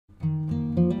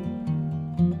Good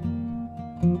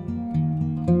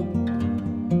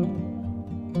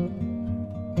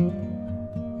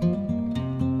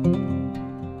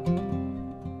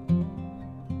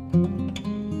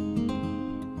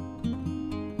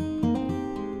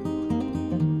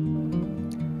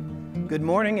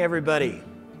morning, everybody.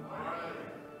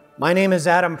 My name is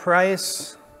Adam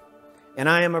Price, and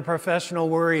I am a professional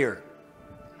worrier.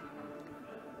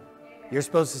 You're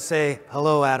supposed to say,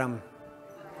 hello, Adam.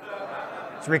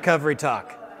 It's recovery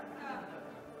talk.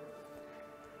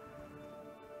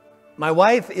 My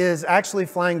wife is actually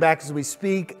flying back as we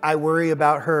speak. I worry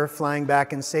about her flying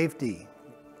back in safety.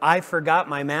 I forgot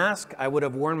my mask. I would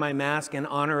have worn my mask in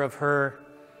honor of her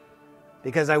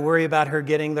because I worry about her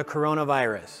getting the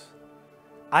coronavirus.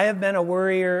 I have been a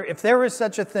worrier. If there was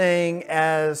such a thing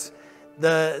as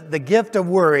the gift of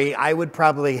worry, I would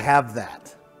probably have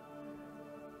that.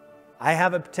 I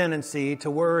have a tendency to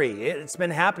worry. It's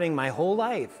been happening my whole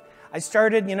life. I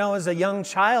started, as a young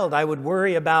child, I would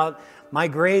worry about my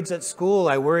grades at school.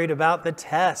 I worried about the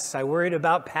tests. I worried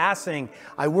about passing.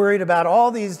 I worried about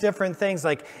all these different things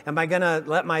like, am I going to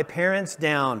let my parents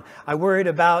down? I worried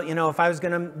about, if I was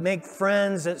going to make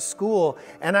friends at school.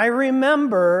 And I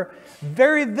remember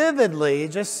very vividly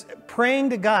just praying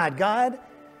to God, God,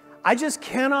 I just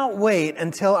cannot wait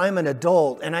until I'm an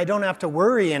adult and I don't have to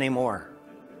worry anymore.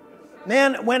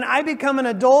 Man, when I become an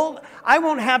adult, I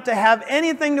won't have to have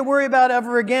anything to worry about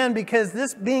ever again because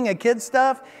this being a kid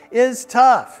stuff is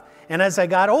tough. And as I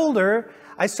got older,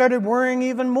 I started worrying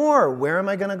even more. Where am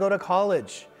I going to go to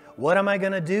college? What am I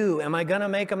going to do? Am I going to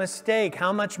make a mistake?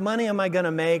 How much money am I going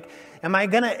to make? Am I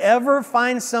going to ever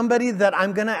find somebody that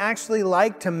I'm going to actually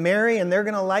like to marry and they're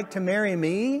going to like to marry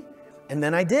me? And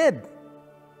then I did.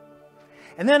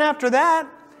 And then after that,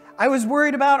 I was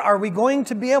worried about, are we going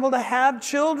to be able to have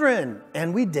children?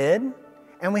 And we did.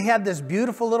 And we had this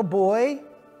beautiful little boy.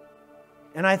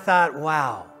 And I thought,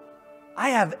 wow, I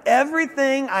have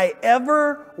everything I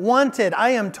ever wanted.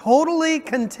 I am totally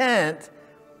content.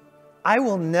 I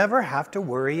will never have to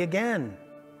worry again.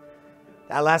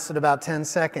 That lasted about 10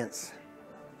 seconds.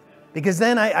 Because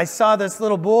then I saw this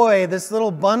little boy, this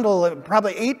little bundle,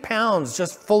 probably 8 pounds,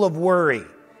 just full of worry.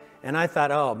 And I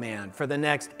thought, oh man, for the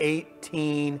next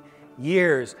 18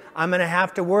 years, I'm going to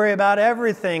have to worry about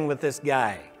everything with this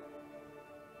guy.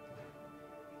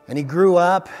 And he grew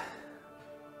up,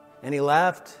 and he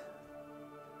left.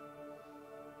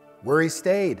 Worry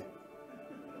stayed.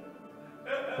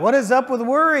 What is up with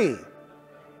worry?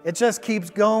 It just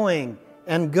keeps going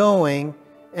and going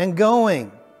and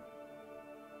going.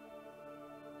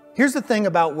 Here's the thing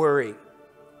about worry.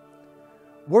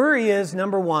 Worry is,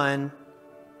 number one,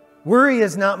 worry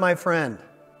is not my friend.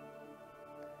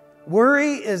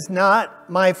 Worry is not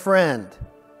my friend.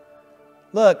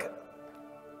 Look,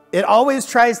 it always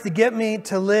tries to get me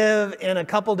to live in a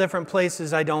couple different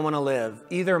places I don't want to live.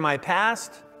 Either my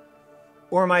past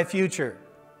or my future.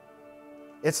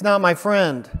 It's not my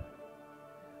friend.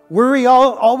 Worry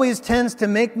always tends to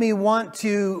make me want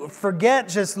to forget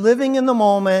just living in the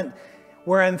moment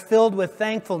where I'm filled with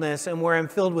thankfulness and where I'm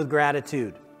filled with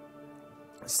gratitude.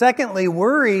 Secondly,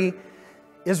 worry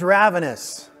is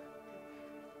ravenous.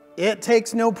 It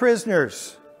takes no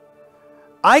prisoners.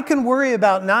 I can worry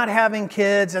about not having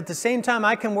kids. At the same time,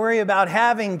 I can worry about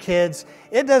having kids.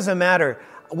 It doesn't matter.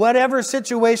 Whatever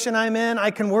situation I'm in, I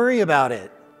can worry about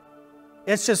it.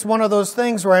 It's just one of those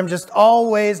things where I'm just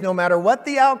always, no matter what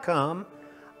the outcome,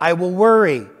 I will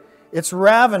worry. It's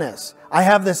ravenous. I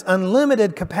have this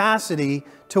unlimited capacity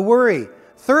to worry.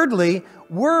 Thirdly,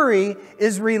 worry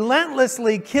is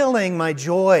relentlessly killing my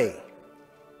joy.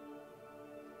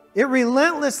 It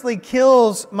relentlessly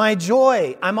kills my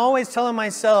joy. I'm always telling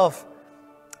myself,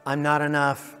 I'm not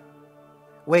enough.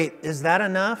 Wait, is that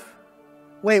enough?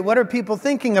 Wait, what are people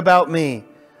thinking about me?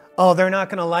 Oh, they're not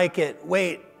going to like it.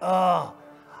 Wait, oh,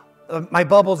 my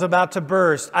bubble's about to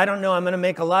burst. I don't know, I'm going to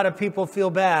make a lot of people feel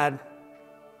bad.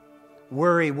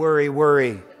 Worry, worry,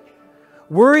 worry.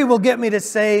 Worry will get me to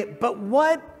say, but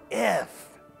what if?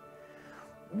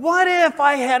 What if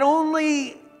I had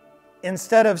only...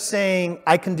 Instead of saying,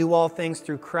 I can do all things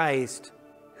through Christ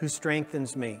who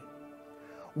strengthens me.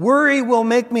 Worry will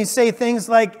make me say things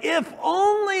like, if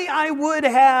only I would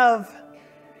have,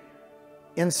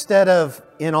 instead of,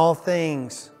 in all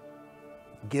things,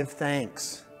 give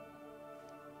thanks.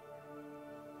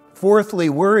 Fourthly,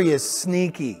 worry is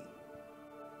sneaky.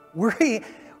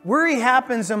 Worry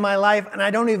happens in my life and I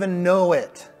don't even know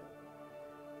it.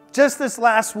 Just this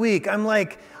last week, I'm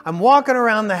walking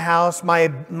around the house, my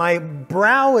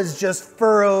brow is just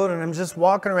furrowed and I'm just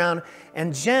walking around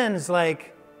and Jen's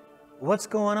like, what's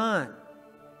going on?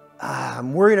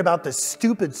 I'm worried about the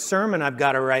stupid sermon I've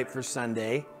got to write for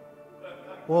Sunday.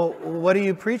 Well, what are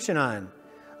you preaching on?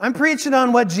 I'm preaching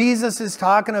on what Jesus is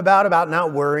talking about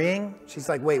not worrying. She's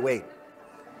like, wait.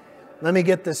 Let me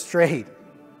get this straight.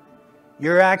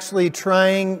 You're actually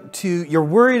you're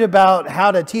worried about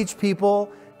how to teach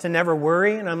people to never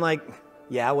worry. And I'm like,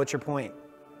 yeah, what's your point?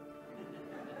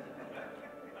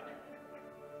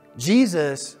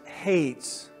 Jesus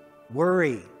hates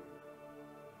worry.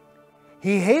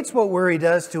 He hates what worry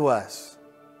does to us.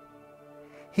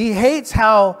 He hates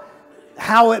how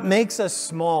it makes us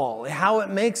small, how it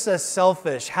makes us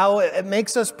selfish, how it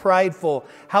makes us prideful,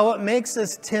 how it makes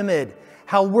us timid,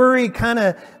 how worry kind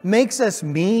of makes us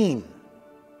mean.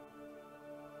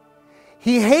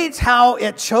 He hates how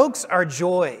it chokes our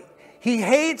joy. He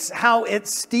hates how it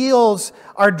steals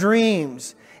our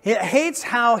dreams. He hates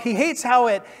how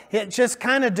it just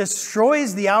kind of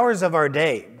destroys the hours of our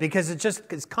day because it just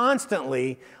is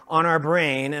constantly on our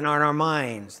brain and on our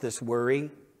minds, this worry.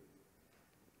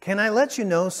 Can I let you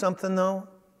know something though?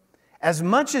 As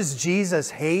much as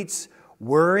Jesus hates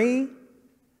worry,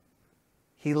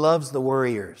 He loves the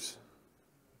worriers.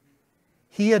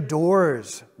 He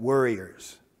adores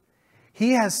worriers.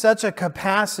 He has such a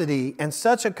capacity and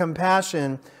such a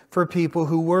compassion for people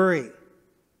who worry.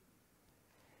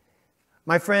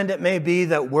 My friend, it may be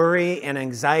that worry and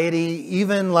anxiety,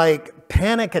 even like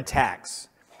panic attacks,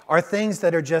 are things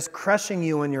that are just crushing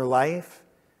you in your life.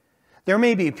 There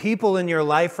may be people in your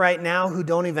life right now who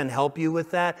don't even help you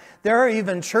with that. There are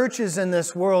even churches in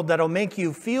this world that'll make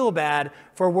you feel bad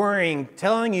for worrying,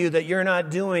 telling you that you're not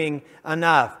doing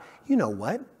enough. You know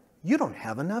what? You don't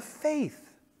have enough faith.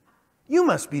 You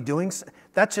must be doing...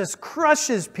 That just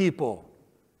crushes people.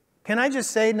 Can I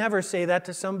just say, never say that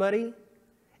to somebody?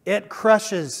 It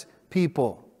crushes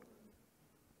people.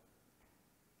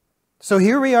 So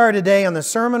here we are today on the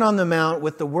Sermon on the Mount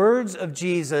with the words of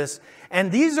Jesus.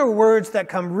 And these are words that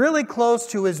come really close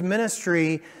to His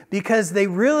ministry because they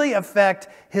really affect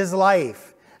His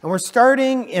life. And we're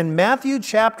starting in Matthew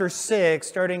chapter 6,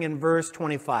 starting in verse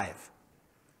 25.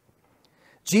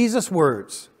 Jesus'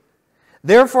 words.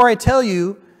 Therefore I tell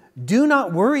you, do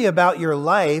not worry about your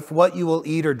life, what you will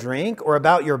eat or drink, or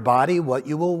about your body, what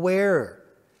you will wear.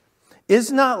 Is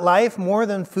not life more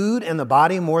than food and the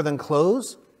body more than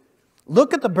clothes?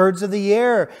 Look at the birds of the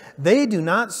air. They do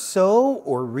not sow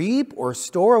or reap or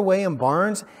store away in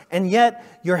barns, and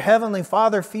yet your heavenly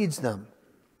Father feeds them.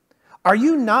 Are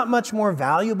you not much more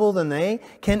valuable than they?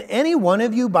 Can any one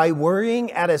of you, by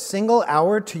worrying, add a single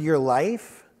hour to your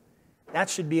life? That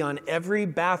should be on every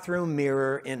bathroom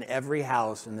mirror in every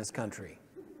house in this country.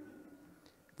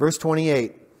 Verse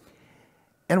 28.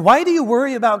 And why do you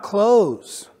worry about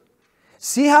clothes?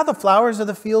 See how the flowers of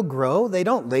the field grow? They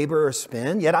don't labor or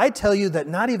spin. Yet I tell you that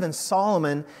not even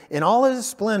Solomon in all his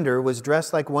splendor was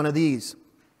dressed like one of these.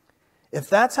 If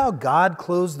that's how God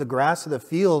clothes the grass of the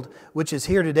field, which is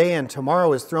here today and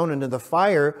tomorrow is thrown into the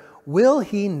fire, will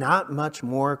He not much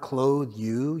more clothe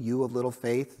you, you of little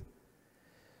faith?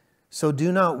 So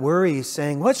do not worry,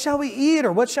 saying, what shall we eat,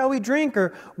 or what shall we drink,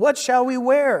 or what shall we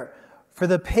wear? For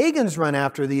the pagans run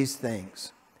after these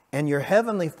things, and your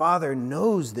heavenly Father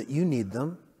knows that you need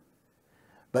them.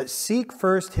 But seek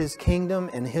first His kingdom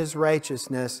and His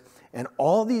righteousness, and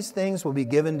all these things will be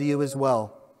given to you as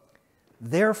well.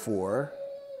 Therefore,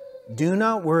 do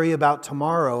not worry about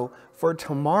tomorrow, for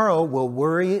tomorrow will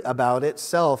worry about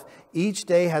itself. Each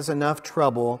day has enough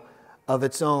trouble of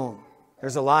its own.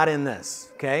 There's a lot in this,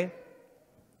 okay?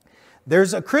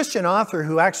 There's a Christian author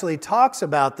who actually talks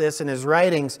about this in his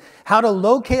writings, how to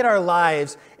locate our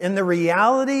lives in the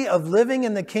reality of living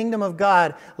in the kingdom of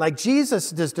God, like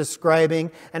Jesus is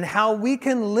describing, and how we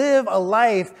can live a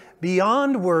life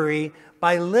beyond worry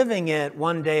by living it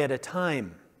one day at a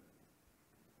time.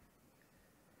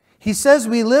 He says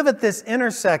we live at this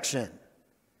intersection.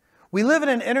 We live at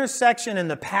an intersection in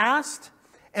the past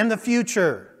and the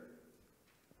future.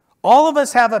 All of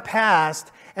us have a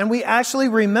past, and we actually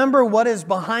remember what is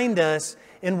behind us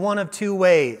in one of two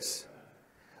ways.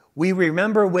 We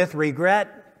remember with regret,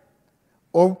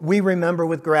 or we remember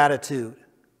with gratitude.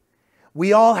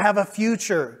 We all have a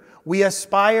future. We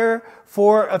aspire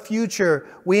for a future.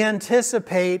 We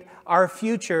anticipate our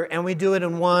future, and we do it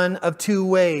in one of two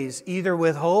ways, either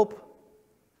with hope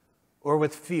or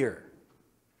with fear.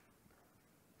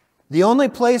 The only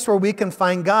place where we can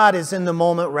find God is in the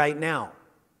moment right now.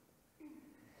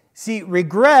 See,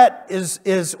 regret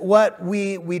is what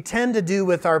we tend to do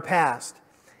with our past.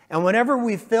 And whenever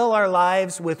we fill our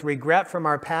lives with regret from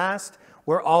our past,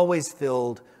 we're always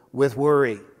filled with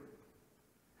worry.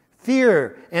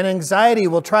 Fear and anxiety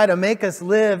will try to make us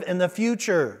live in the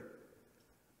future.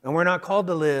 And we're not called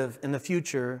to live in the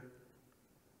future.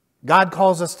 God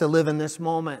calls us to live in this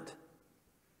moment,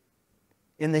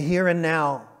 in the here and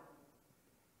now.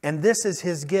 And this is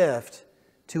His gift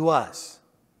to us,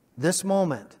 this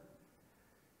moment.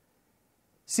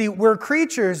 See, we're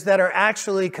creatures that are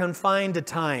actually confined to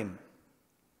time.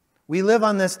 We live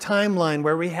on this timeline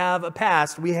where we have a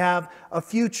past, we have a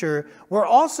future. We're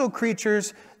also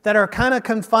creatures that are kind of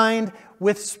confined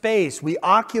with space. We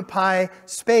occupy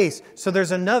space. So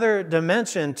there's another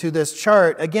dimension to this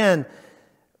chart. Again,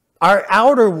 our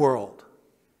outer world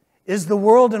is the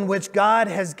world in which God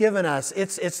has given us.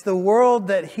 It's the world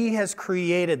that He has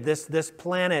created, this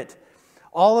planet.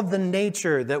 All of the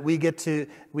nature that we get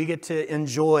to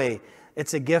enjoy.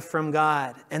 It's a gift from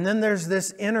God. And then there's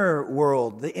this inner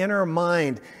world, the inner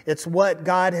mind. It's what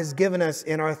God has given us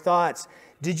in our thoughts.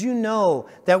 Did you know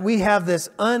that we have this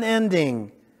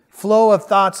unending flow of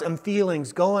thoughts and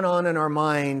feelings going on in our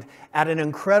mind at an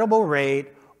incredible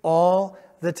rate all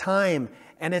the time?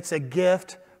 And it's a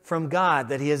gift from God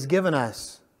that He has given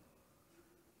us.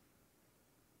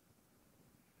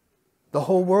 The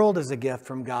whole world is a gift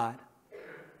from God.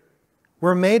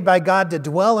 We're made by God to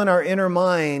dwell in our inner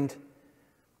mind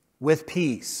with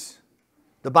peace.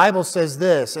 The Bible says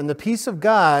this, "And the peace of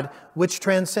God, which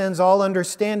transcends all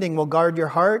understanding, will guard your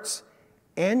hearts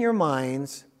and your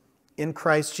minds in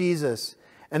Christ Jesus."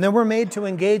 And then we're made to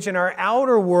engage in our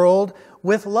outer world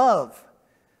with love.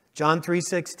 John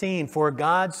 3:16, "For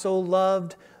God so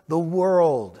loved the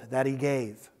world that He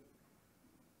gave."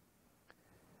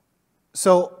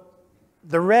 So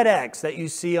the red X that you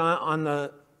see on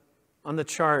the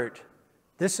chart,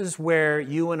 this is where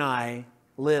you and I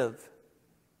live.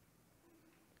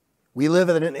 We live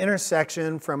at an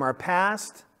intersection from our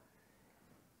past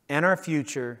and our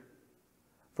future,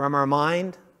 from our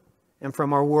mind and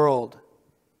from our world.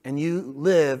 And you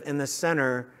live in the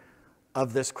center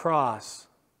of this cross.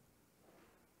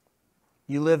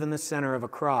 You live in the center of a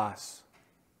cross.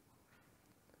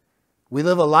 We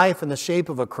live a life in the shape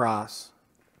of a cross.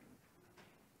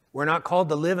 We're not called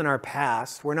to live in our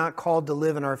past. We're not called to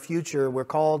live in our future. We're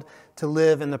called to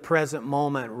live in the present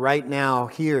moment, right now,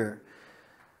 here.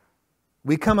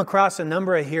 We come across a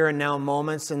number of here and now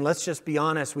moments, and let's just be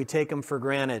honest, we take them for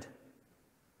granted.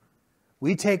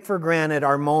 We take for granted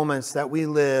our moments that we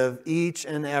live each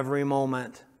and every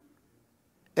moment.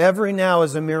 Every now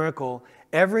is a miracle.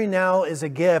 Every now is a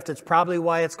gift. It's probably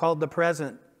why it's called the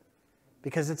present,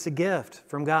 because it's a gift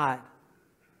from God.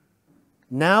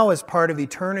 Now is part of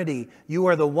eternity. You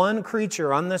are the one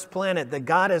creature on this planet that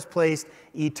God has placed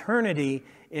eternity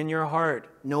in your heart.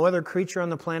 No other creature on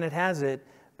the planet has it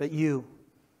but you.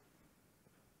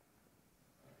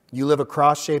 You live a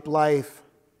cross-shaped life.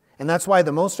 And that's why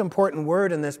the most important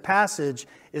word in this passage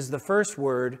is the first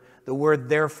word, the word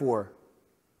therefore.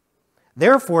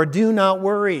 Therefore, do not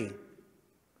worry.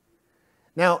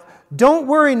 Now, don't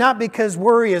worry not because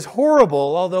worry is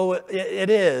horrible, although it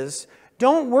is.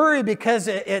 Don't worry because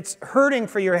it's hurting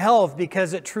for your health,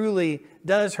 because it truly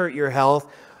does hurt your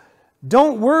health.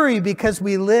 Don't worry because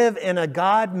we live in a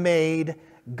God-made,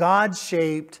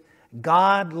 God-shaped,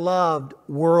 God-loved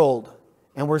world,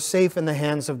 and we're safe in the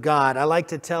hands of God. I like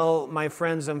to tell my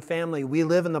friends and family, we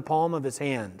live in the palm of His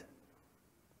hand.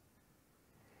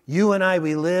 You and I,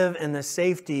 we live in the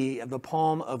safety of the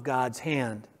palm of God's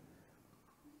hand.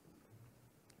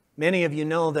 Many of you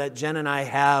know that Jen and I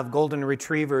have golden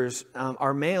retrievers.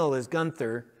 Our male is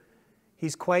Gunther.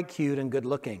 He's quite cute and good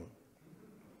looking.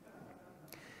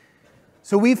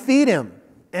 So we feed him,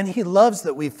 and he loves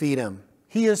that we feed him.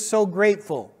 He is so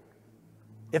grateful.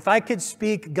 If I could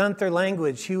speak Gunther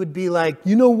language, he would be like,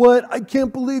 "You know what? I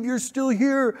can't believe you're still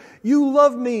here. You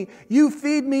love me. You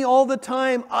feed me all the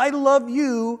time. I love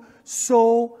you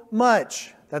so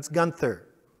much." That's Gunther.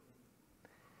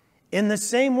 In the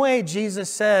same way, Jesus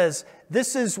says,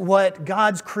 this is what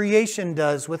God's creation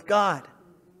does with God.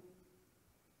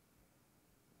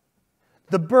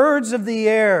 The birds of the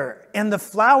air and the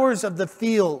flowers of the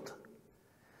field,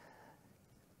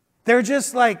 they're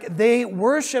just like, they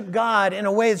worship God in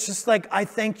a way that's just like, I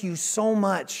thank you so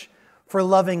much for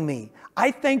loving me.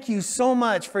 I thank you so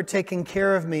much for taking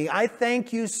care of me. I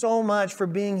thank you so much for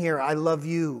being here. I love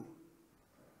you.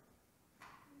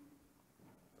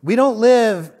 We don't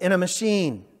live in a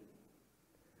machine.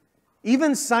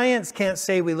 Even science can't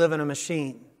say we live in a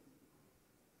machine.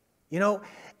 You know,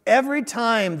 every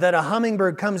time that a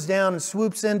hummingbird comes down and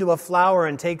swoops into a flower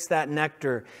and takes that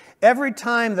nectar, every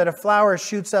time that a flower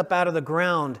shoots up out of the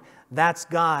ground, that's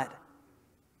God.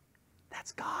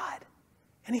 That's God.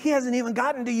 And He hasn't even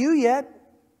gotten to you yet.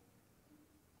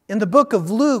 In the book of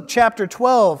Luke, chapter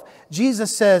 12,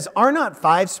 Jesus says, "Are not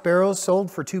 5 sparrows sold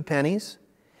for 2 pennies?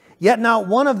 Yet not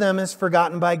one of them is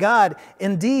forgotten by God.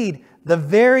 Indeed, the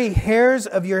very hairs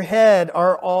of your head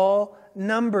are all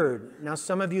numbered. Now,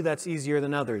 some of you, that's easier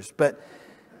than others. But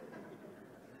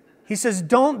he says,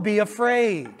 don't be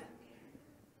afraid.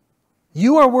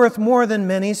 You are worth more than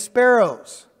many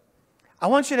sparrows. I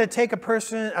want you to take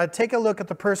a look at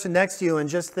the person next to you and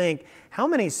just think, how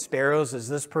many sparrows is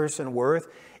this person worth?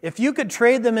 If you could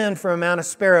trade them in for an amount of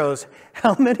sparrows,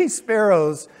 how many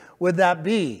sparrows would that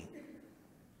be?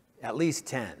 At least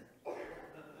 10.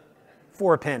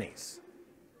 4 pennies.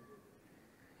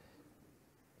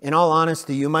 In all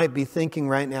honesty, you might be thinking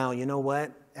right now, you know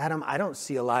what, Adam, I don't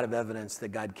see a lot of evidence that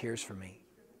God cares for me.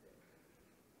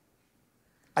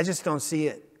 I just don't see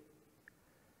it.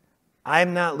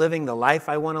 I'm not living the life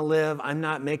I want to live. I'm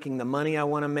not making the money I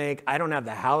want to make. I don't have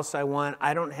the house I want.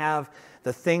 I don't have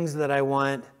the things that I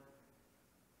want.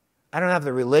 I don't have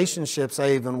the relationships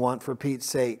I even want, for Pete's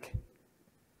sake.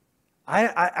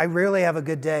 I rarely have a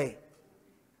good day.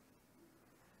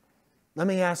 Let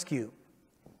me ask you,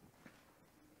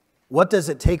 what does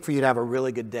it take for you to have a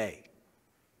really good day?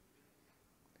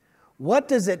 What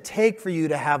does it take for you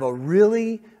to have a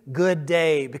really good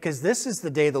day? Because this is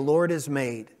the day the Lord has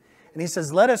made. And he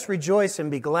says, let us rejoice and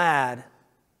be glad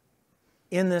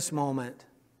in this moment,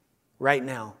 right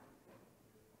now.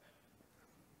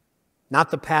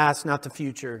 Not the past, not the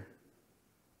future.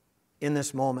 In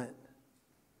this moment.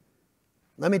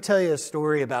 Let me tell you a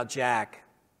story about Jack.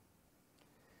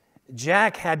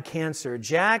 Jack had cancer.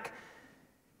 Jack's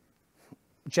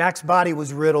body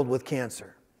was riddled with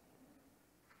cancer.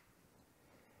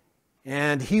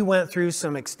 And he went through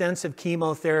some extensive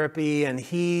chemotherapy, and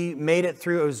he made it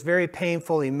through. It was very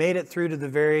painful. He made it through to the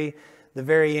very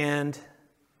end.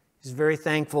 He's very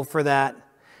thankful for that.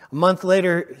 A month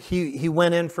later, he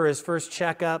went in for his first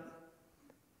checkup.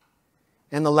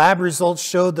 And the lab results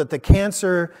showed that the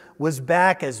cancer was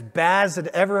back as bad as it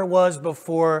ever was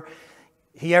before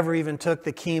he ever even took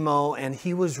the chemo, and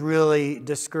he was really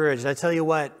discouraged. I tell you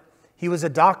what, he was a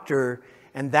doctor,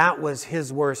 and that was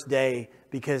his worst day,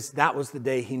 because that was the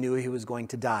day he knew he was going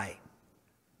to die.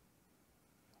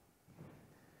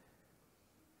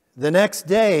 The next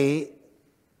day,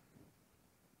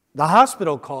 the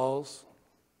hospital calls,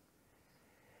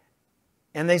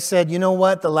 and they said, you know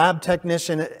what, the lab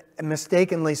technician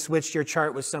mistakenly switched your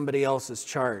chart with somebody else's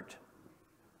chart.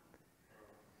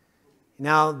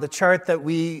 Now, the chart that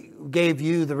we gave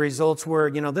you, the results were,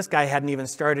 you know, this guy hadn't even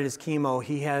started his chemo.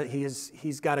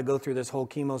 He's got to go through this whole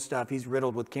chemo stuff. He's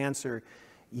riddled with cancer.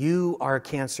 You are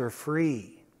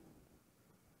cancer-free.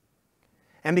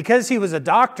 And because he was a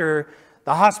doctor,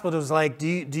 the hospital was like, do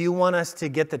you want us to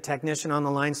get the technician on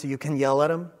the line so you can yell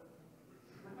at him?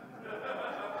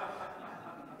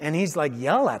 And he's like,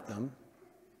 yell at them?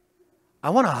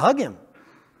 I want to hug him.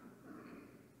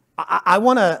 I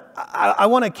want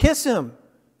to kiss him.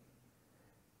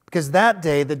 Because that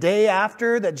day, the day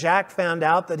after that Jack found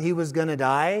out that he was going to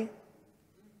die,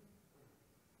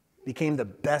 became the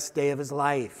best day of his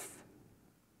life.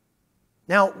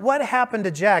 Now, what happened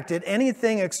to Jack? Did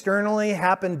anything externally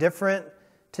happen different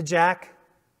to Jack?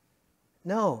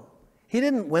 No. He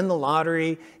didn't win the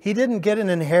lottery. He didn't get an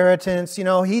inheritance. You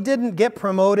know, he didn't get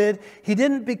promoted. He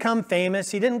didn't become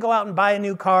famous. He didn't go out and buy a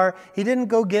new car. He didn't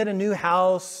go get a new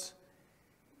house.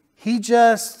 He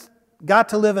just got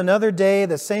to live another day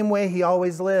the same way he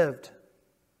always lived.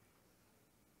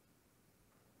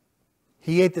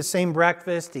 He ate the same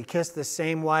breakfast. He kissed the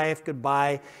same wife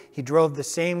goodbye. He drove the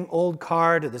same old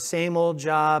car to the same old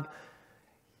job.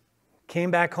 Came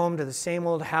back home to the same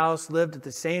old house, lived at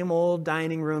the same old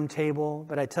dining room table.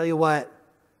 But I tell you what,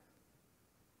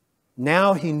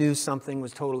 now he knew something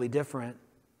was totally different.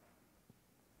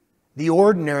 The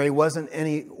ordinary wasn't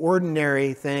any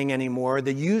ordinary thing anymore.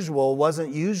 The usual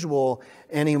wasn't usual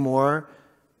anymore.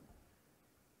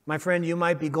 My friend, you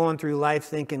might be going through life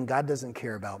thinking, God doesn't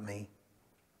care about me.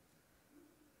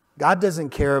 God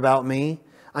doesn't care about me.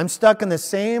 I'm stuck in the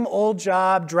same old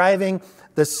job, driving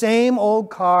the same old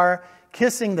car,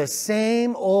 kissing the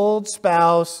same old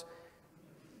spouse.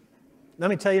 Let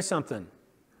me tell you something.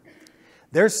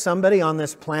 There's somebody on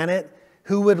this planet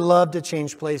who would love to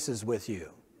change places with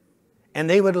you. And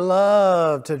they would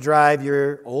love to drive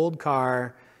your old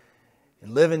car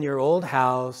and live in your old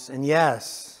house. And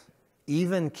yes,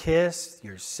 even kiss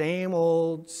your same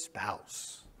old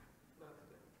spouse.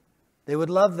 They would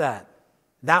love that.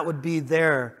 That would be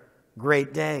their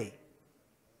great day.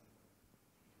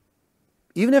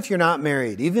 Even if you're not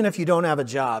married, even if you don't have a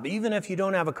job, even if you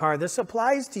don't have a car, this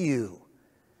applies to you.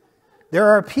 There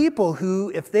are people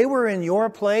who, if they were in your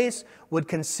place, would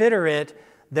consider it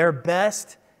their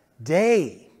best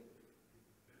day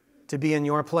to be in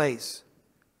your place.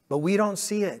 but we don't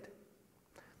see it.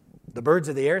 The birds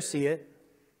of the air see it.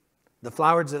 The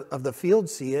flowers of the field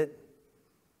see it,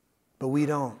 but we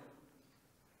don't.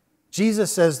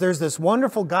 Jesus says there's this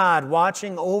wonderful God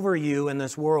watching over you in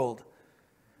this world,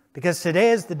 because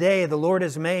today is the day the Lord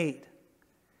has made.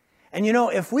 And you know,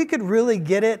 if we could really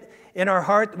get it in our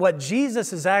heart, what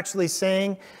Jesus is actually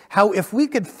saying, how if we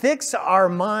could fix our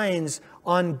minds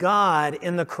on God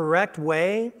in the correct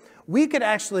way, we could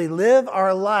actually live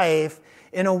our life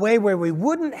in a way where we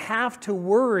wouldn't have to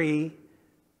worry,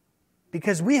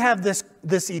 because we have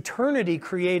this eternity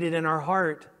created in our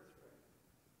heart.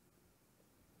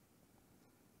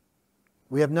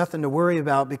 We have nothing to worry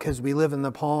about because we live in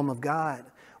the palm of God.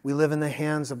 We live in the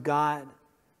hands of God.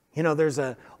 You know, there's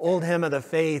an old hymn of the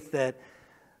faith that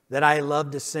I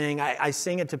love to sing. I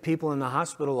sing it to people in the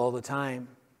hospital all the time.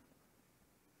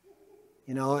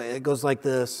 You know, it goes like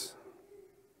this.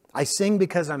 I sing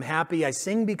because I'm happy. I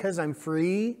sing because I'm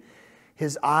free.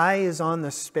 His eye is on the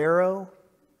sparrow,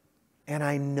 and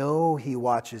I know He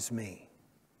watches me.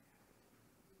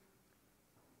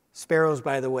 Sparrows,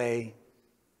 by the way,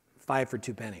 5 for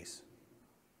 2 pennies.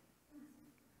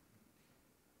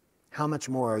 How much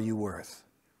more are you worth?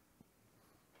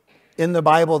 In the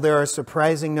Bible, there are a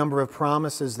surprising number of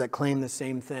promises that claim the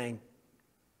same thing.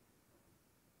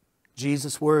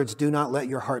 Jesus' words, do not let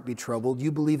your heart be troubled.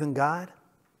 You believe in God?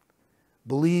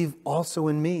 Believe also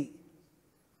in me.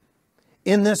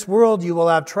 In this world you will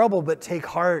have trouble, but take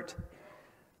heart.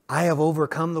 I have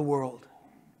overcome the world.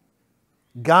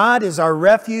 God is our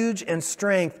refuge and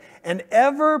strength, an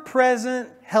ever-present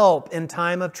help in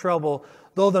time of trouble.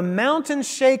 Though the mountains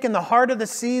shake in the heart of the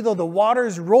sea, though the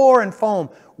waters roar and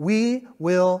foam, we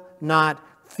will not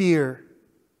fear.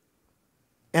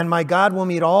 And my God will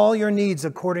meet all your needs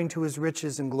according to His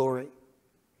riches and glory.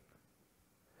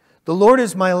 The Lord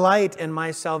is my light and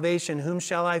my salvation. Whom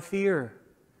shall I fear?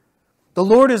 The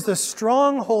Lord is the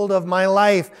stronghold of my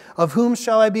life. Of whom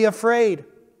shall I be afraid?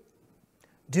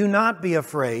 Do not be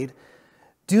afraid.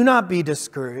 Do not be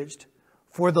discouraged.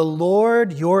 For the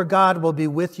Lord your God will be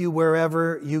with you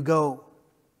wherever you go.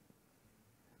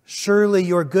 Surely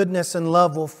your goodness and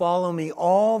love will follow me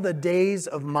all the days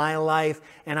of my life,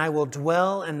 and I will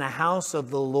dwell in the house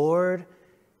of the Lord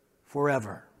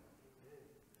forever.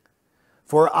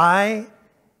 For I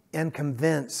am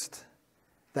convinced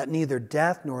that neither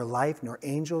death, nor life, nor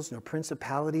angels, nor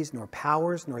principalities, nor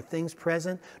powers, nor things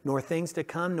present, nor things to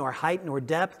come, nor height, nor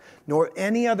depth, nor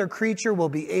any other creature will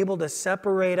be able to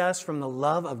separate us from the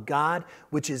love of God,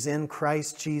 which is in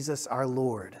Christ Jesus our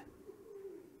Lord.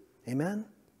 Amen?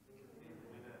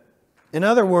 In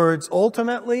other words,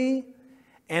 ultimately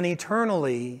and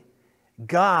eternally,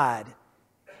 God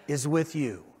is with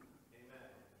you.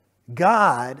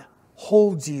 God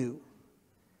holds you.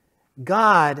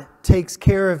 God takes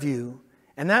care of you,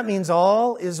 and that means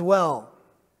all is well.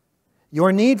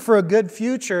 Your need for a good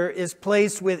future is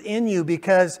placed within you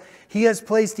because He has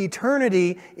placed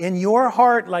eternity in your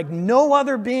heart like no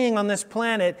other being on this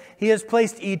planet. He has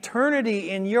placed eternity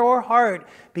in your heart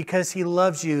because He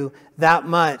loves you that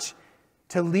much,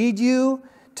 to lead you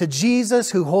to Jesus,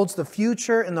 who holds the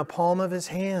future in the palm of His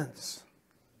hands.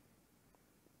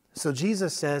 So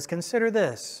Jesus says, consider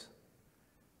this.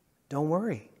 Don't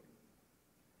worry.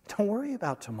 Don't worry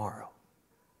about tomorrow.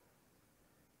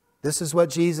 This is what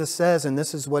Jesus says, and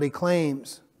this is what He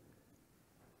claims.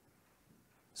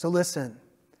 So listen,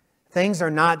 things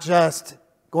are not just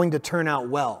going to turn out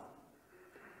well.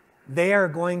 They are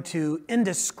going to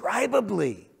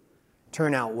indescribably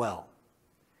turn out well.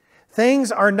 Things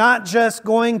are not just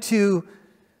going to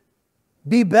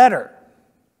be better.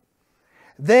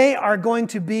 They are going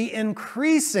to be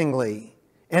increasingly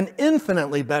and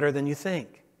infinitely better than you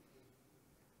think.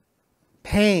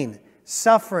 Pain,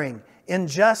 suffering,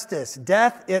 injustice,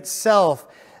 death itself,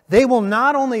 they will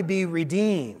not only be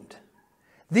redeemed,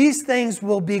 these things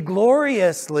will be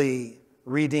gloriously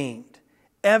redeemed.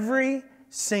 Every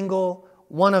single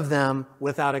one of them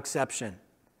without exception.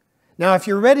 Now, if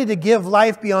you're ready to give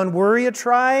life beyond worry a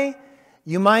try,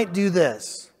 you might do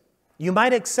this. You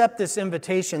might accept this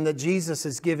invitation that Jesus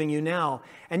is giving you now,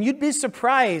 and you'd be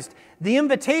surprised. The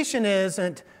invitation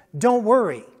isn't, don't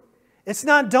worry. It's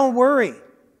not, don't worry.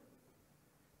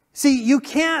 See, you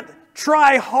can't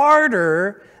try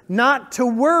harder not to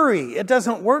worry. It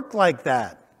doesn't work like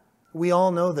that. We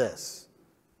all know this.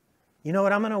 You know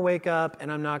what? I'm going to wake up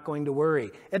and I'm not going to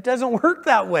worry. It doesn't work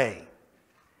that way.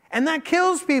 And that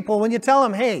kills people when you tell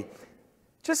them, hey,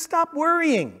 just stop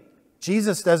worrying.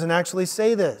 Jesus doesn't actually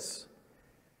say this.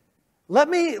 Let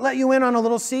me let you in on a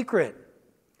little secret.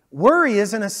 Worry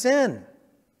isn't a sin.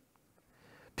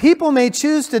 People may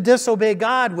choose to disobey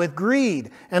God with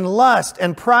greed and lust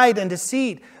and pride and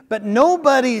deceit, but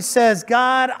nobody says,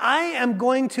 God, I am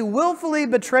going to willfully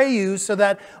betray you so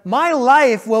that my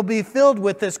life will be filled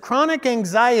with this chronic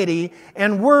anxiety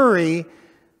and worry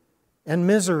and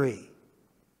misery.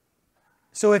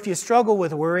 So if you struggle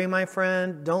with worry, my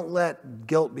friend, don't let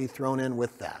guilt be thrown in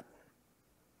with that.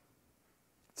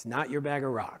 It's not your bag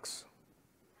of rocks.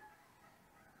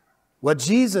 What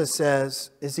Jesus says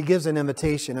is he gives an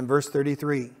invitation in verse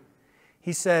 33.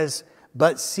 He says,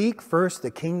 but seek first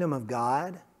the kingdom of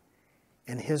God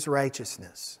and his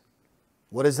righteousness.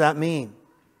 What does that mean?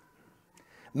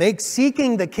 Make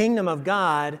seeking the kingdom of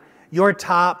God your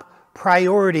top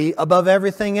priority above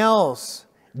everything else.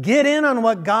 Get in on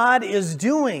what God is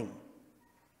doing.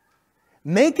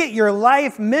 Make it your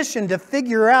life mission to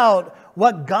figure out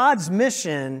what God's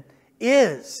mission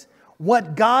is,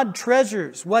 what God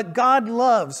treasures, what God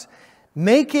loves.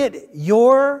 Make it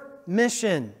your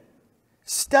mission.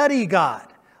 Study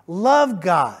God, love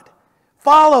God,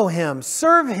 follow Him,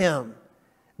 serve Him,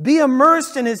 be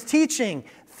immersed in His teaching.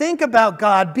 Think about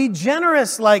God. Be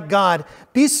generous like God.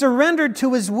 Be surrendered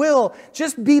to His will.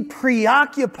 Just be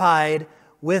preoccupied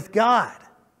with God.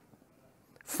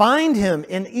 Find Him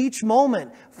in each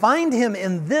moment. Find Him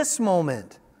in this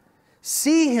moment.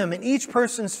 See Him in each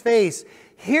person's face.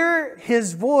 Hear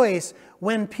His voice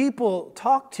when people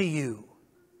talk to you.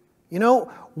 You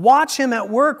know, watch Him at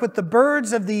work with the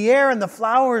birds of the air and the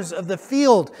flowers of the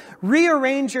field.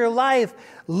 Rearrange your life,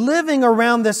 living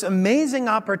around this amazing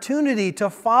opportunity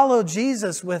to follow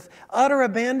Jesus with utter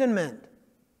abandonment.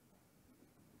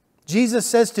 Jesus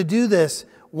says to do this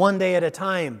one day at a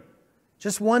time.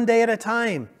 Just one day at a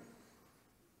time.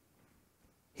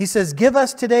 He says, give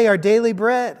us today our daily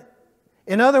bread.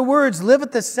 In other words, live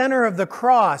at the center of the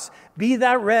cross. Be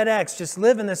that red X. Just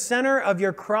live in the center of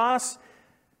your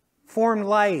cross-formed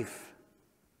life.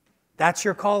 That's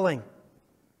your calling.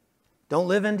 Don't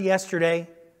live in yesterday.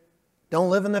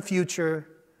 Don't live in the future.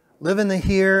 Live in the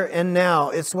here and now.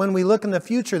 It's when we look in the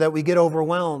future that we get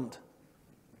overwhelmed.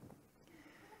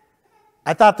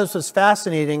 I thought this was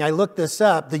fascinating. I looked this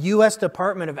up. The U.S.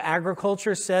 Department of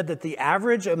Agriculture said that the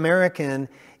average American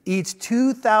eats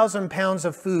 2,000 pounds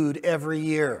of food every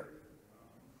year.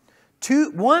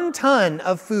 1 ton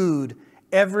of food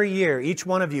every year, each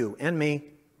one of you and me.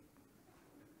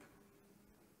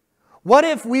 What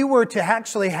if we were to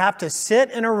actually have to sit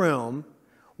in a room?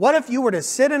 What if you were to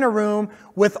sit in a room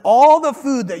with all the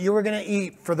food that you were going to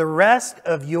eat for the rest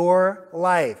of your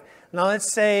life? Now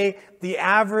let's say the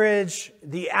average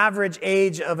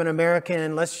age of an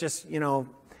American, let's just,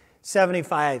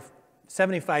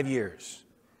 75 years.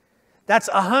 That's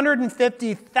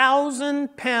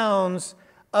 150,000 pounds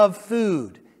of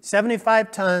food,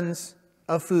 75 tons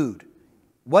of food.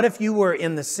 What if you were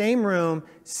in the same room,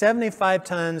 75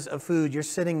 tons of food, you're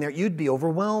sitting there, you'd be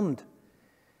overwhelmed.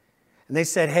 And they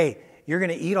said, hey, you're going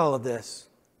to eat all of this.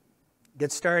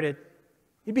 Get started.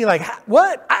 You'd be like,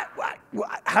 what?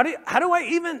 How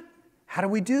do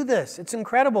we do this? It's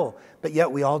incredible. But yet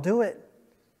we all do it.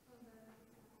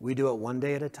 We do it one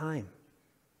day at a time.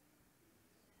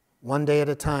 One day at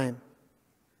a time.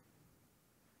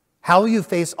 How will you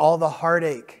face all the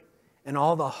heartache and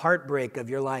all the heartbreak of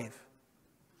your life?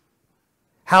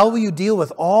 How will you deal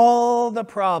with all the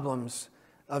problems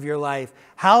of your life?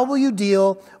 How will you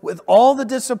deal with all the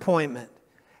disappointment?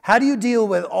 How do you deal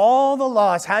with all the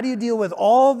loss? How do you deal with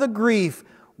all the grief?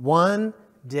 One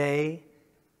day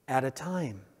at a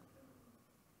time.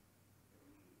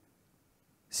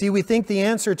 See, we think the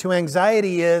answer to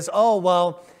anxiety is,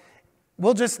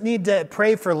 we'll just need to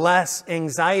pray for less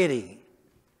anxiety.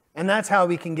 And that's how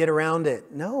we can get around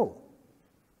it. No.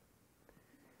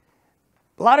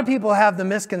 A lot of people have the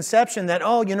misconception that,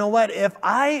 you know what? If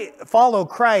I follow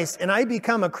Christ and I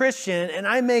become a Christian and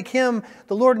I make Him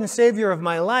the Lord and Savior of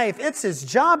my life, it's His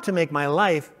job to make my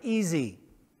life easy.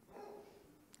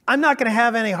 I'm not going to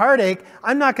have any heartache.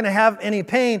 I'm not going to have any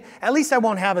pain. At least I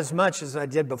won't have as much as I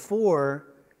did before.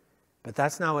 But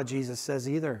that's not what Jesus says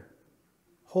either.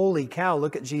 Holy cow,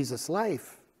 look at Jesus'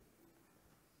 life.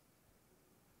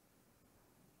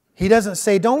 He doesn't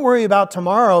say, don't worry about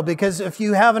tomorrow, because if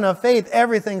you have enough faith,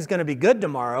 everything's going to be good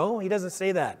tomorrow. He doesn't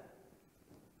say that.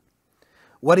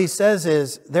 What He says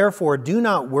is, therefore, do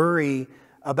not worry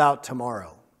about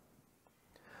tomorrow.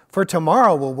 For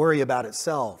tomorrow will worry about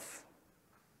itself.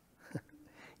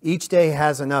 Each day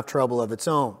has enough trouble of its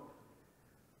own.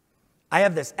 I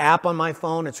have this app on my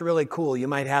phone. It's really cool. You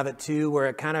might have it too, where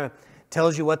it kind of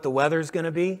tells you what the weather's going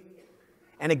to be.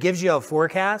 And it gives you a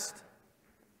forecast.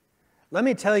 Let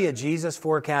me tell you Jesus'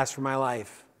 forecast for my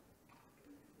life.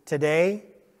 Today,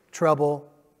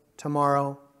 trouble.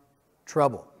 Tomorrow,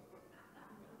 trouble.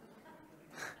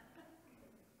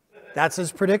 That's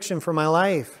his prediction for my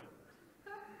life.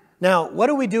 Now, what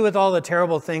do we do with all the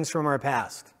terrible things from our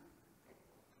past?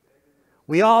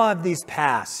 We all have these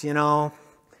pasts, you know.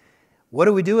 What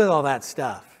do we do with all that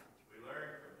stuff? We learn from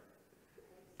it.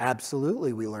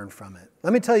 Absolutely, we learn from it.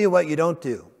 Let me tell you what you don't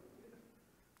do.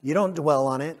 You don't dwell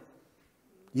on it.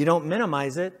 You don't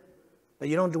minimize it, but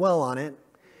you don't dwell on it.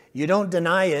 You don't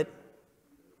deny it.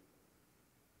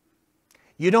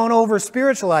 You don't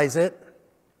over-spiritualize it.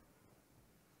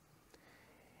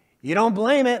 You don't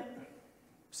blame it.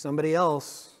 Somebody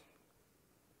else.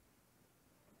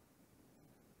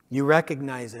 You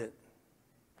recognize it.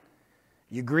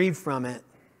 You grieve from it.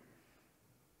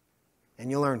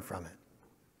 And you learn from it.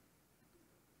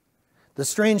 The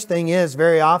strange thing is,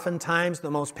 very oftentimes, the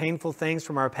most painful things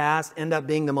from our past end up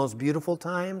being the most beautiful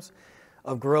times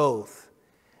of growth.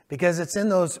 Because it's in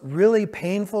those really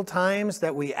painful times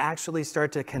that we actually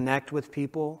start to connect with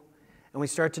people. And we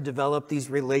start to develop these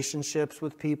relationships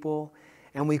with people.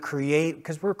 And we create,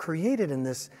 because we're created in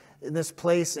this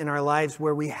place in our lives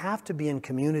where we have to be in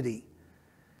community.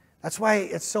 That's why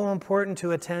it's so important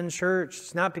to attend church.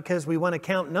 It's not because we want to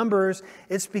count numbers.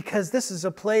 It's because this is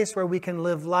a place where we can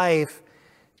live life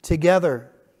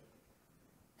together.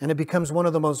 And it becomes one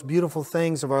of the most beautiful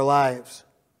things of our lives.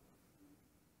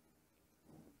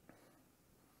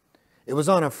 It was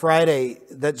on a Friday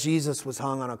that Jesus was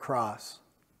hung on a cross.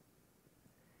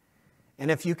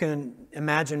 And if you can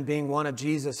imagine being one of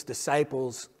Jesus'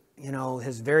 disciples, you know,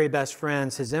 his very best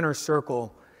friends, his inner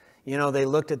circle, you know, they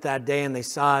looked at that day and they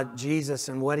saw Jesus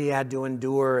and what he had to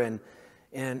endure,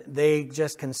 and they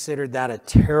just considered that a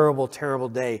terrible, terrible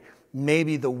day,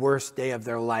 maybe the worst day of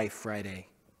their life, Friday.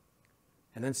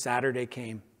 And then Saturday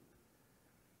came.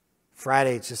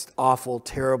 Friday, just awful,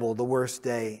 terrible, the worst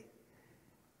day.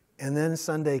 And then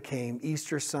Sunday came,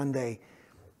 Easter Sunday.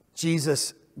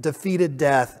 Jesus defeated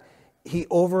death. He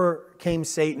overcame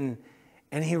Satan,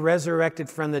 and he resurrected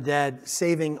from the dead,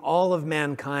 saving all of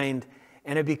mankind.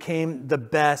 And it became the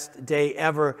best day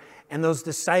ever. And those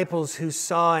disciples who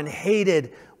saw and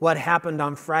hated what happened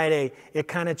on Friday, it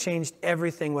kind of changed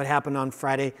everything what happened on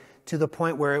Friday to the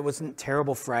point where it wasn't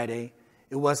terrible Friday.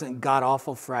 It wasn't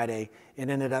god-awful Friday. It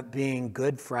ended up being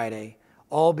Good Friday.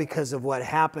 All because of what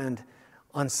happened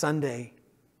on Sunday,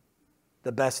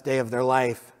 the best day of their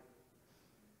life.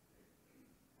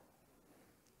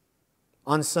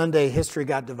 On Sunday, history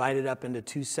got divided up into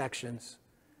two sections,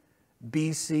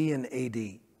 BC and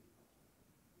AD.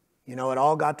 You know, it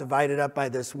all got divided up by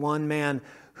this one man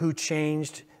who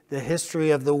changed the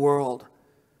history of the world.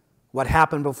 What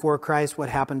happened before Christ, what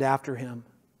happened after him.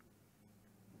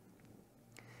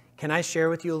 Can I share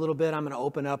with you a little bit? I'm going to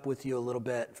open up with you a little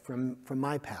bit from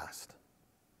my past.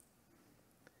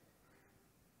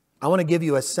 I want to give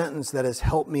you a sentence that has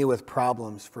helped me with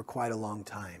problems for quite a long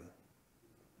time.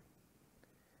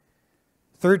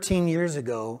 13 years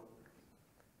ago,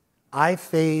 I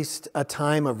faced a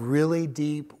time of really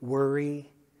deep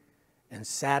worry and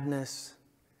sadness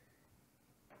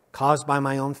caused by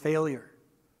my own failure.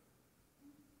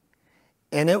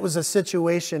 And it was a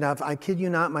situation of, I kid you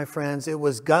not, my friends, it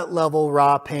was gut-level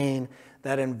raw pain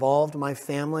that involved my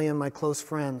family and my close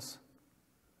friends.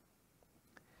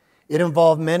 It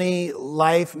involved many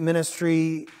life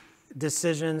ministry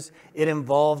decisions. It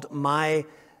involved my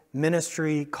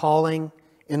ministry calling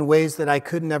in ways that I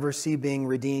could never see being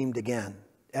redeemed again,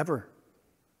 ever.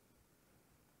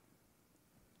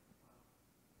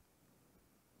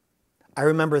 I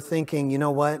remember thinking, you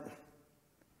know what?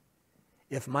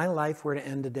 If my life were to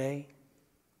end today,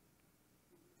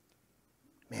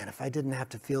 man, if I didn't have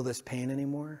to feel this pain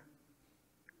anymore,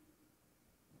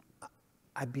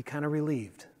 I'd be kind of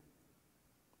relieved.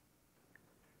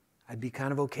 I'd be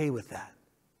kind of okay with that.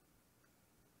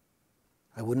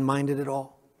 I wouldn't mind it at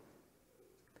all.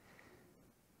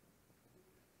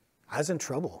 I was in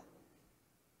trouble.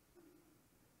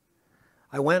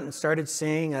 I went and started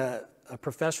seeing a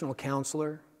professional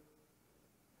counselor.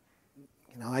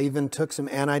 You know, I even took some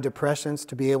antidepressants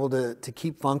to be able to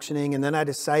keep functioning. And then I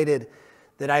decided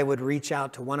that I would reach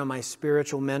out to one of my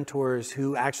spiritual mentors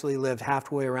who actually lived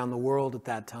halfway around the world at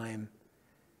that time.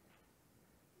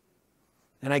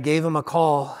 And I gave him a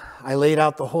call. I laid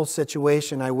out the whole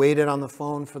situation. I waited on the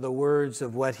phone for the words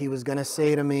of what he was going to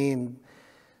say to me. And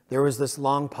there was this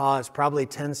long pause, probably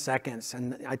 10 seconds.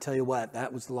 And I tell you what,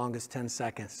 that was the longest 10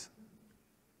 seconds.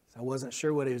 So I wasn't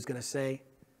sure what he was going to say.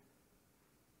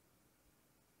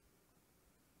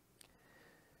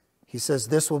 He says,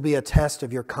 this will be a test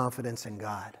of your confidence in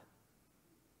God.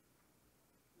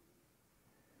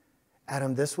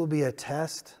 Adam, this will be a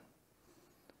test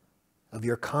of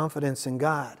your confidence in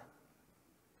God.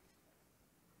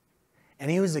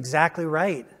 And he was exactly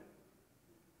right.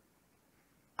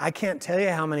 I can't tell you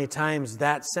how many times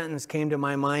that sentence came to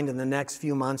my mind in the next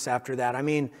few months after that. I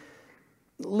mean,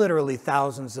 literally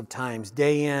thousands of times,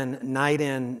 day in,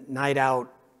 night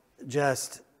out,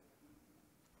 just,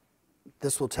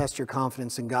 this will test your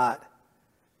confidence in God.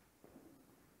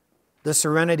 The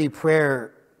serenity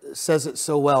prayer says it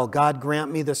so well. God,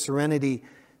 grant me the serenity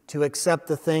to accept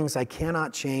the things I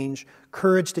cannot change,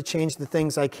 courage to change the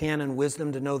things I can, and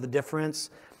wisdom to know the difference.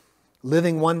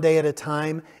 Living one day at a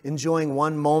time, enjoying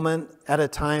one moment at a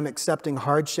time, accepting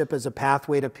hardship as a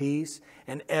pathway to peace.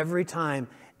 And every time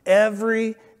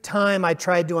I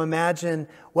tried to imagine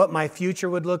what my future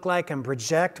would look like and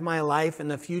project my life in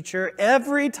the future,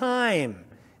 every time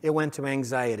it went to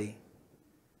anxiety,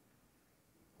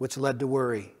 which led to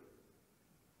worry.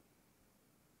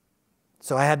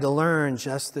 So I had to learn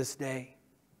just this day,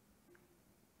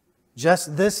 just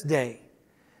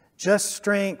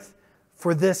strength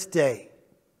for this day,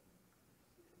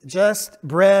 just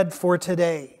bread for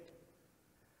today.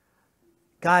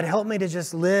 God, help me to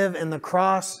just live in the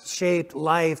cross-shaped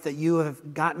life that you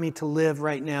have got me to live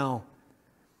right now.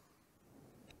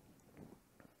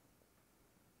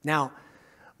 Now,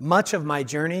 much of my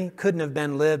journey couldn't have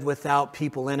been lived without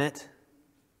people in it.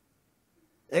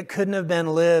 It couldn't have been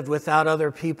lived without other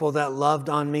people that loved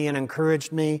on me and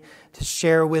encouraged me to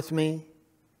share with me.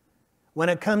 When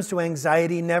it comes to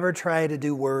anxiety, never try to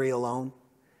do worry alone.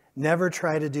 Never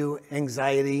try to do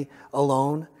anxiety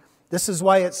alone. This is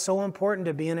why it's so important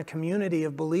to be in a community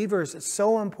of believers. It's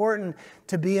so important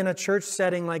to be in a church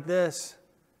setting like this,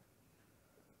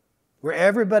 where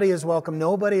everybody is welcome,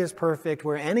 nobody is perfect,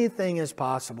 where anything is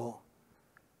possible.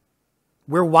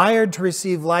 We're wired to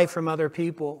receive life from other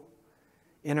people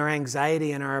in our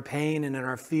anxiety, in our pain, and in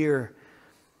our fear.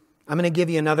 I'm going to give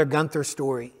you another Gunther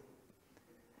story.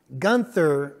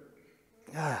 Gunther,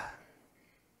 well,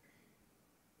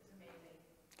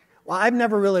 I've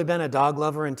never really been a dog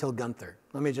lover until Gunther.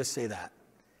 Let me just say that.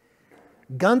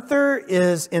 Gunther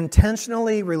is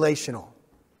intentionally relational.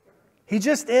 He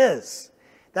just is.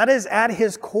 That is at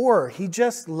his core. He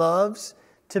just loves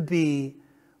to be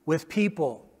with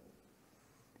people.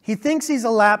 He thinks he's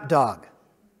a lap dog.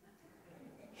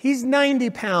 He's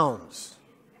 90 pounds.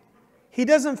 He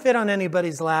doesn't fit on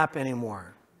anybody's lap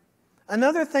anymore.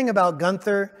 Another thing about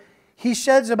Gunther, he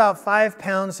sheds about 5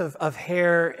 pounds of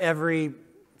hair every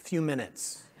few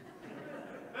minutes.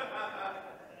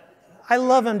 I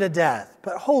love him to death,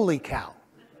 but holy cow.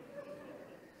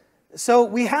 So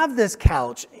we have this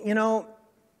couch. You know,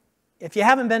 if you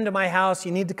haven't been to my house,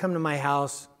 you need to come to my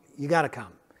house. You got to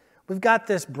come. We've got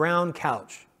this brown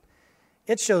couch.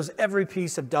 It shows every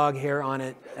piece of dog hair on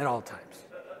it at all times.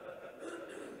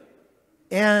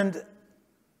 And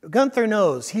Gunther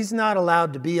knows he's not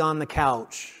allowed to be on the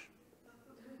couch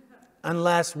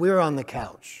unless we're on the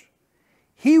couch.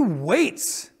 He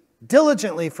waits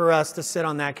diligently for us to sit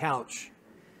on that couch.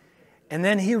 And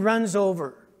then he runs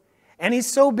over. And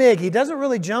he's so big, he doesn't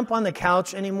really jump on the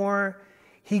couch anymore.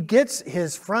 He gets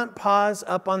his front paws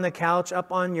up on the couch,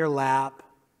 up on your lap,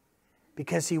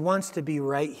 because he wants to be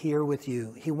right here with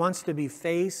you. He wants to be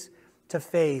face to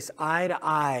face, eye to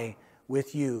eye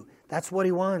with you. That's what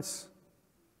he wants.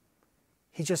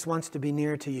 He just wants to be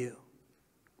near to you.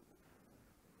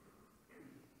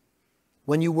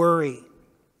 When you worry,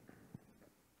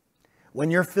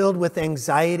 when you're filled with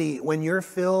anxiety, when you're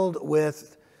filled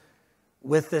with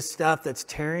this stuff that's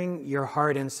tearing your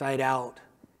heart inside out,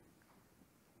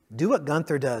 do what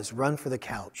Gunther does. Run for the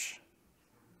couch.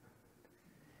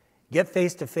 Get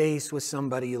face to face with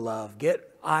somebody you love. Get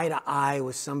eye to eye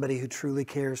with somebody who truly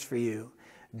cares for you.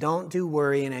 Don't do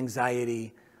worry and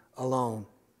anxiety alone.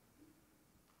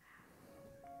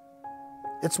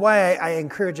 It's why I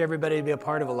encourage everybody to be a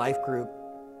part of a life group.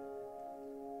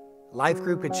 Life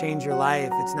group could change your life.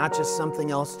 It's not just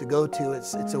something else to go to.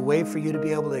 It's a way for you to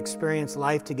be able to experience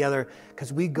life together,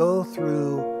 because we go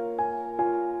through,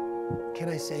 can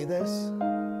I say this?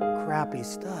 Crappy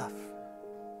stuff.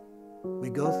 We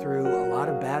go through a lot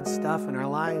of bad stuff in our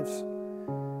lives.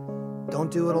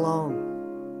 Don't do it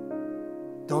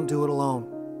alone. Don't do it alone.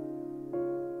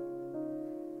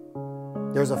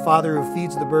 There's a Father who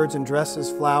feeds the birds and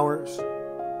dresses flowers.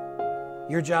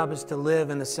 Your job is to live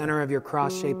in the center of your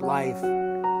cross-shaped life.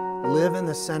 Live in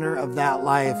the center of that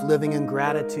life, living in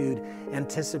gratitude,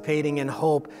 anticipating in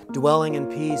hope, dwelling in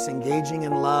peace, engaging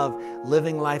in love,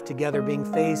 living life together, being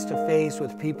face to face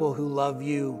with people who love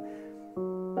you,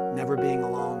 never being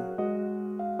alone.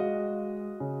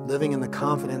 Living in the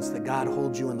confidence that God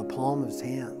holds you in the palm of His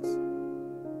hands.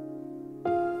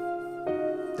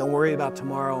 Don't worry about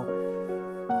tomorrow.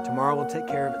 Tomorrow will take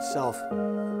care of itself.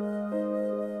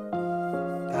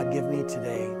 give me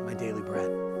today my daily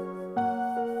bread.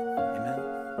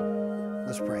 Amen.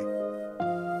 Let's pray.